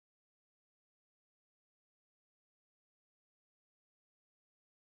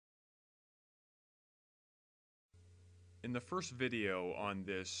In the first video on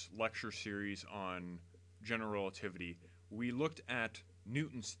this lecture series on general relativity, we looked at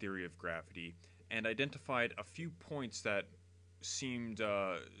Newton's theory of gravity and identified a few points that seemed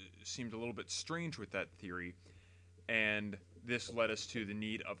a little bit strange with that theory, and this led us to the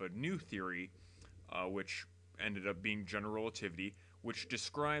need of a new theory, which ended up being general relativity, which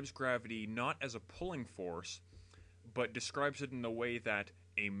describes gravity not as a pulling force, but describes it in a way that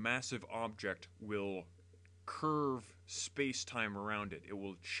a massive object will curve space-time around it. It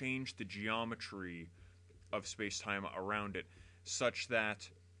will change the geometry of space-time around it such that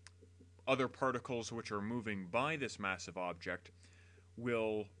other particles which are moving by this massive object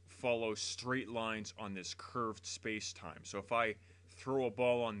will follow straight lines on this curved space-time. So if I throw a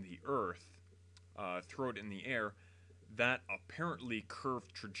ball on the Earth, throw it in the air, that apparently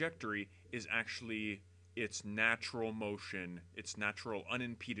curved trajectory is actually its natural motion, its natural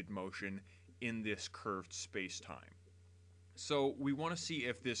unimpeded motion in this curved space-time. So we want to see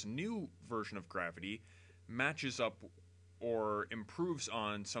if this new version of gravity matches up or improves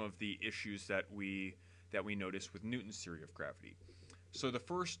on some of the issues that we noticed with Newton's theory of gravity. So the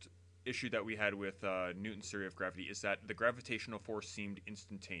first issue that we had with Newton's theory of gravity is that the gravitational force seemed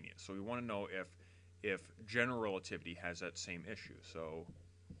instantaneous. So we want to know if general relativity has that same issue. So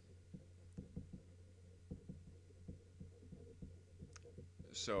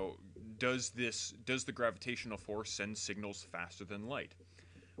does the gravitational force send signals faster than light?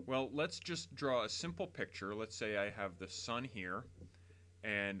 Well, let's just draw a simple picture. Let's say I have the sun here,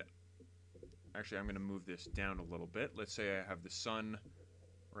 and actually I'm going to move this down a little bit. Let's say I have the sun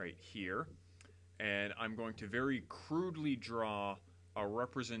right here, and I'm going to very crudely draw a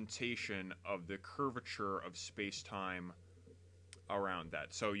representation of the curvature of space-time around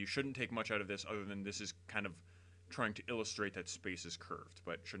that. So you shouldn't take much out of this other than this is kind of trying to illustrate that space is curved,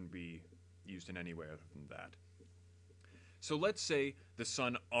 but shouldn't be used in any way other than that. So let's say the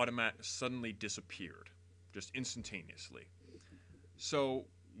sun suddenly disappeared, just instantaneously. So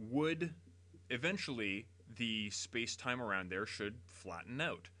would eventually the space-time around there should flatten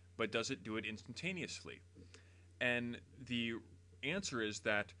out, but does it do it instantaneously? And the answer is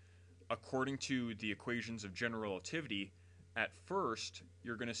that according to the equations of general relativity, at first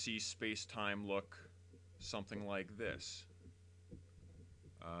you're going to see space-time look something like this.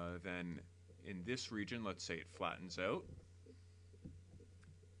 Then in this region, let's say it flattens out.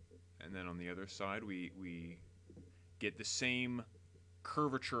 And then on the other side, we get the same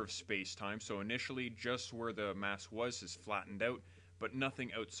curvature of space-time. So initially, just where the mass was is flattened out, but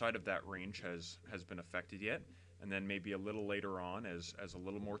nothing outside of that range has been affected yet. And then maybe a little later on, as a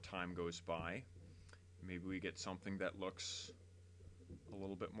little more time goes by, maybe we get something that looks a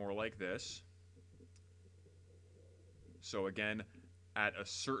little bit more like this. So again, at a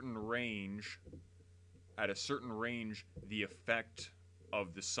certain range, the effect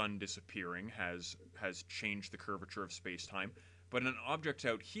of the sun disappearing has changed the curvature of space-time, but an object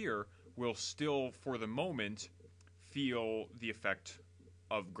out here will still, for the moment, feel the effect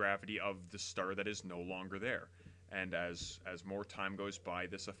of gravity of the star that is no longer there. And as more time goes by,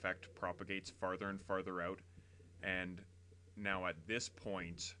 this effect propagates farther and farther out, and now at this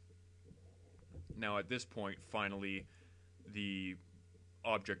point, finally, the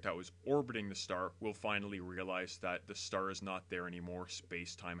object that was orbiting the star will finally realize that the star is not there anymore.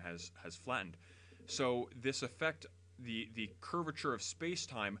 Space-time has flattened. So this effect, the curvature of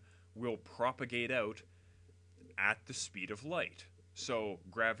space-time, will propagate out at the speed of light. So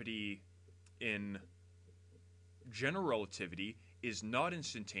gravity in general relativity is not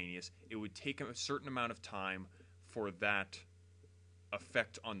instantaneous. It would take a certain amount of time for that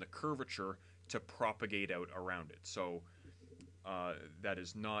effect on the curvature to propagate out around it. So that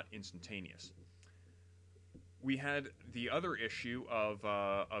is not instantaneous. We had the other issue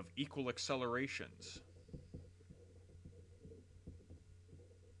of equal accelerations.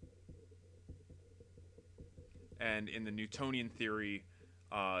 And in the Newtonian theory,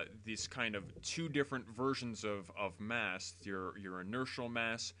 these kind of two different versions of mass, your inertial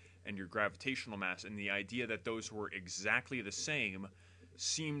mass and your gravitational mass, and the idea that those were exactly the same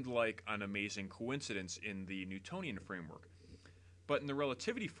seemed like an amazing coincidence in the Newtonian framework. But in the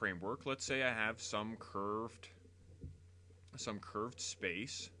relativity framework, let's say I have some curved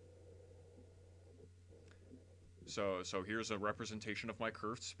space. So here's a representation of my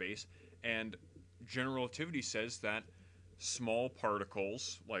curved space, and general relativity says that small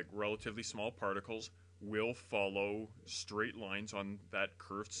particles, like relatively small particles, will follow straight lines on that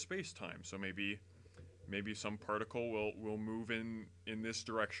curved space-time. So maybe some particle will move in this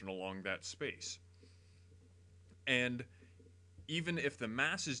direction along that space. And even if the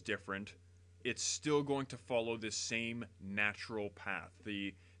mass is different, it's still going to follow this same natural path.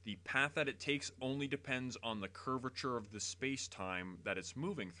 The path that it takes only depends on the curvature of the space-time that it's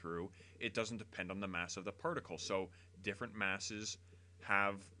moving through. It doesn't depend on the mass of the particle. So different masses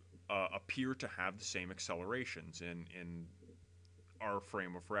have appear to have the same accelerations in our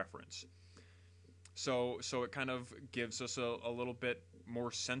frame of reference. So it kind of gives us a little bit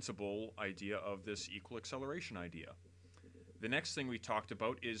more sensible idea of this equal acceleration idea. The next thing we talked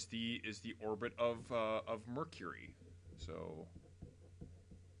about is the orbit of Mercury. So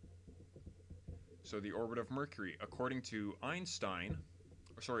the orbit of Mercury, according to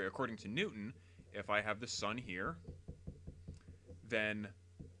according to Newton, if I have the sun here, then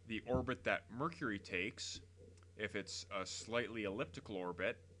the orbit that Mercury takes, if it's a slightly elliptical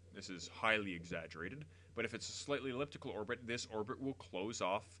orbit, this is highly exaggerated, but if it's a slightly elliptical orbit, this orbit will close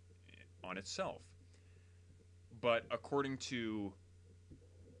off on itself. But according to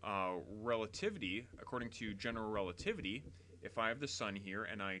relativity, according to general relativity, if I have the sun here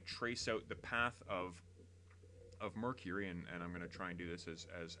and I trace out the path of Mercury, and I'm going to try and do this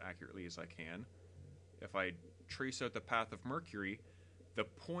as accurately as I can. If I trace out the path of Mercury, the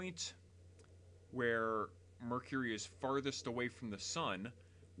point where Mercury is farthest away from the sun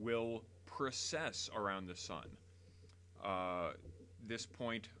will precess around the sun. This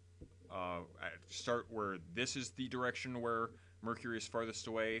point start where this is the direction where Mercury is farthest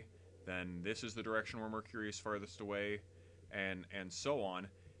away, then this is the direction where Mercury is farthest away, and so on.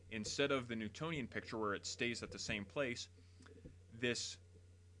 Instead of the Newtonian picture where it stays at the same place, this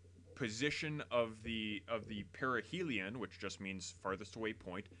position of the perihelion, which just means farthest away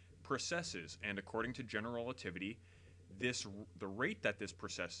point, precesses, and according to general relativity, the rate that this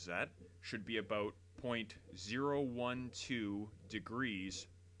precesses at should be about 0.012 degrees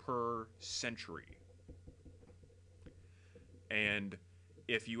per century. And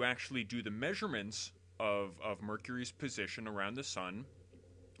if you actually do the measurements of Mercury's position around the sun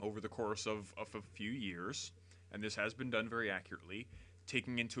over the course of a few years, and this has been done very accurately,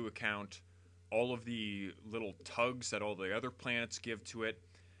 taking into account all of the little tugs that all the other planets give to it,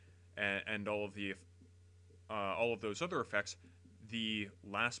 and all of those other effects, the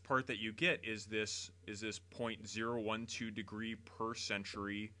last part that you get is this 0.012 degree per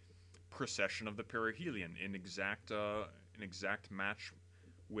century precession of the perihelion, in exact match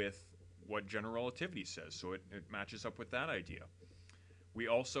with what general relativity says. So it matches up with that idea. We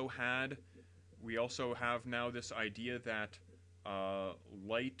also have now this idea that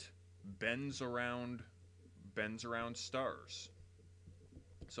light bends around stars.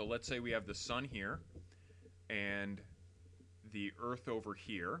 So let's say we have the sun here and the Earth over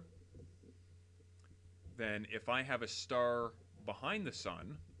here. Then if I have a star behind the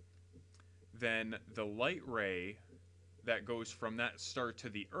sun, then the light ray that goes from that star to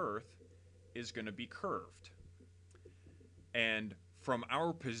the Earth is going to be curved. And from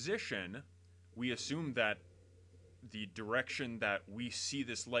our position, we assume that the direction that we see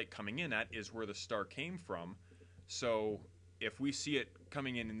this light coming in at is where the star came from. So if we see it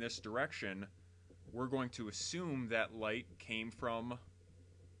coming in this direction, we're going to assume that light came from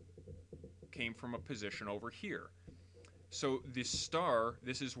a position over here. So the star,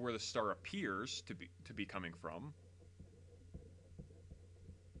 this is where the star appears to be coming from,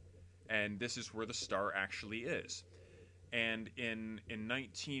 and this is where the star actually is. And in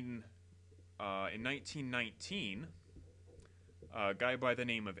 1919, a guy by the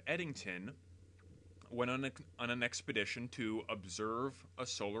name of Eddington went on an expedition to observe a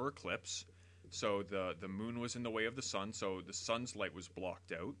solar eclipse. So the moon was in the way of the sun, so the sun's light was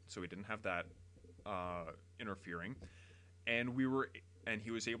blocked out, so he didn't have that interfering. And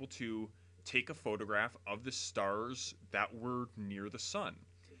he was able to take a photograph of the stars that were near the sun.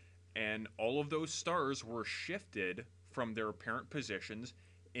 And all of those stars were shifted from their apparent positions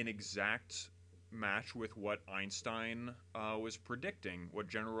in exact match with what Einstein was predicting, what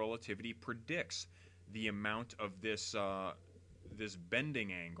general relativity predicts the amount of this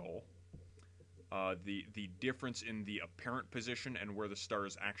bending angle, the difference in the apparent position and where the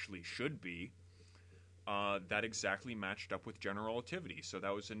stars actually should be, that exactly matched up with general relativity. So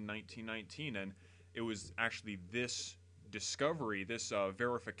that was in 1919, and it was actually this discovery, this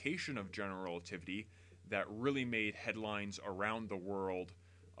verification of general relativity, that really made headlines around the world.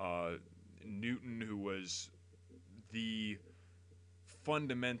 Newton, who was the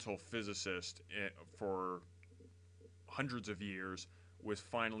fundamental physicist for hundreds of years, was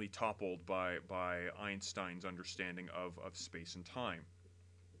finally toppled by Einstein's understanding of space and time.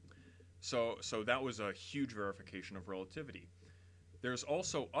 So that was a huge verification of relativity. There's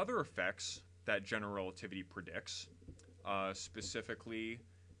also other effects that general relativity predicts, specifically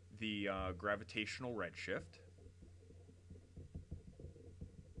the gravitational redshift,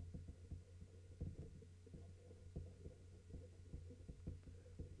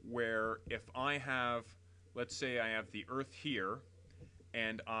 where if I have, let's say I have the Earth here,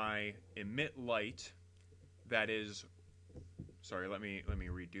 and I emit light that is, sorry, let me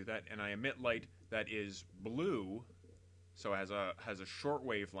redo that, and I emit light that is blue, so has a short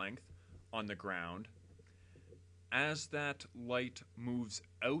wavelength on the ground. As that light moves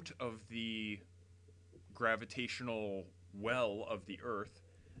out of the gravitational well of the Earth,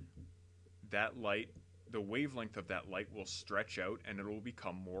 that light, the wavelength of that light will stretch out and it will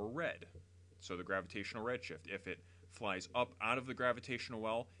become more red. So the gravitational redshift. If it flies up out of the gravitational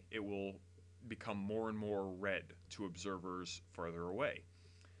well, it will become more and more red to observers farther away.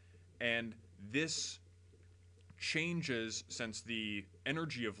 And this changes since the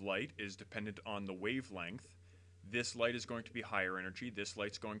energy of light is dependent on the wavelength. This light is going to be higher energy, this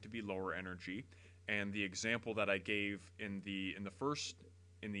light's going to be lower energy. And the example that I gave in the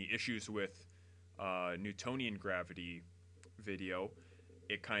issues with Newtonian gravity video,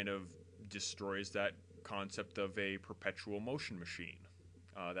 it kind of destroys that concept of a perpetual motion machine.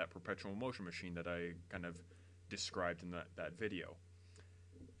 That perpetual motion machine that I kind of described in that video.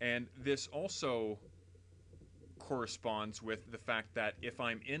 And this also corresponds with the fact that if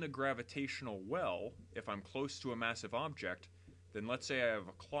I'm in a gravitational well, if I'm close to a massive object, then let's say I have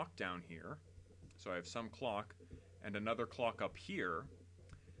a clock down here, so I have some clock, and another clock up here,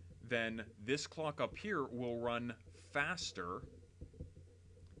 then this clock up here will run faster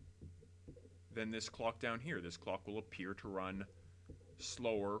than this clock down here. This clock will appear to run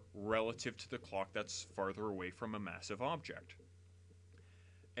slower relative to the clock that's farther away from a massive object.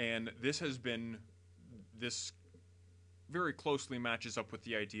 And this very closely matches up with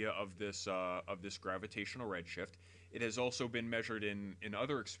the idea of this gravitational redshift. It has also been measured in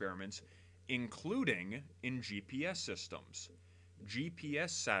other experiments, including in GPS systems.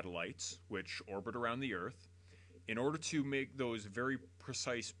 GPS satellites, which orbit around the Earth, in order to make those very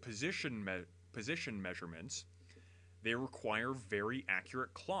precise position measurements, they require very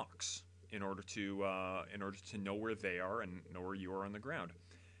accurate clocks in order to know where they are and know where you are on the ground.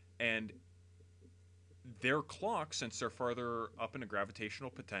 And their clocks, since they're farther up in a gravitational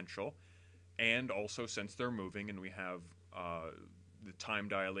potential, and also since they're moving and we have the time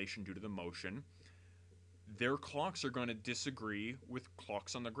dilation due to the motion, their clocks are going to disagree with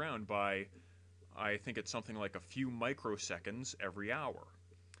clocks on the ground by, I think it's something like a few microseconds every hour.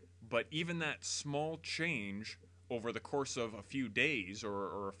 But even that small change over the course of a few days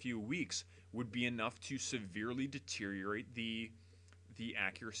or a few weeks would be enough to severely deteriorate the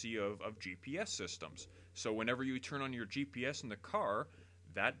accuracy of GPS systems. So whenever you turn on your GPS in the car,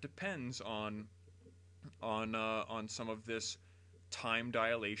 that depends on some of this time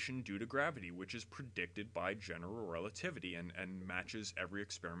dilation due to gravity, which is predicted by general relativity and matches every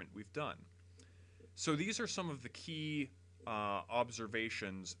experiment we've done. So these are some of the key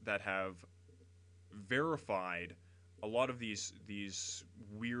observations that have verified a lot of these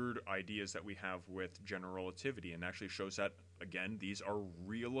weird ideas that we have with general relativity, and actually shows that, again, these are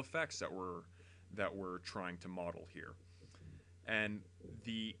real effects that we're trying to model here. And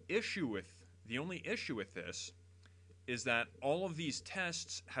the only issue with this is that all of these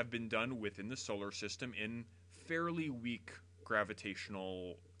tests have been done within the solar system in fairly weak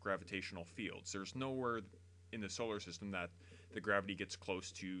gravitational fields. There's nowhere in the solar system that the gravity gets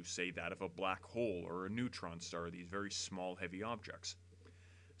close to, say, that of a black hole or a neutron star, these very small, heavy objects.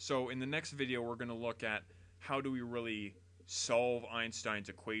 So in the next video, we're going to look at how do we really solve Einstein's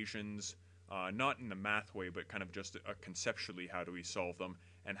equations, not in the math way, but kind of just conceptually, how do we solve them,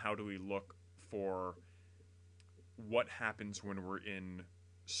 and how do we look for what happens when we're in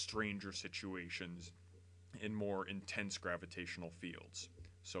stranger situations in more intense gravitational fields.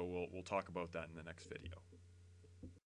 So we'll talk about that in the next video.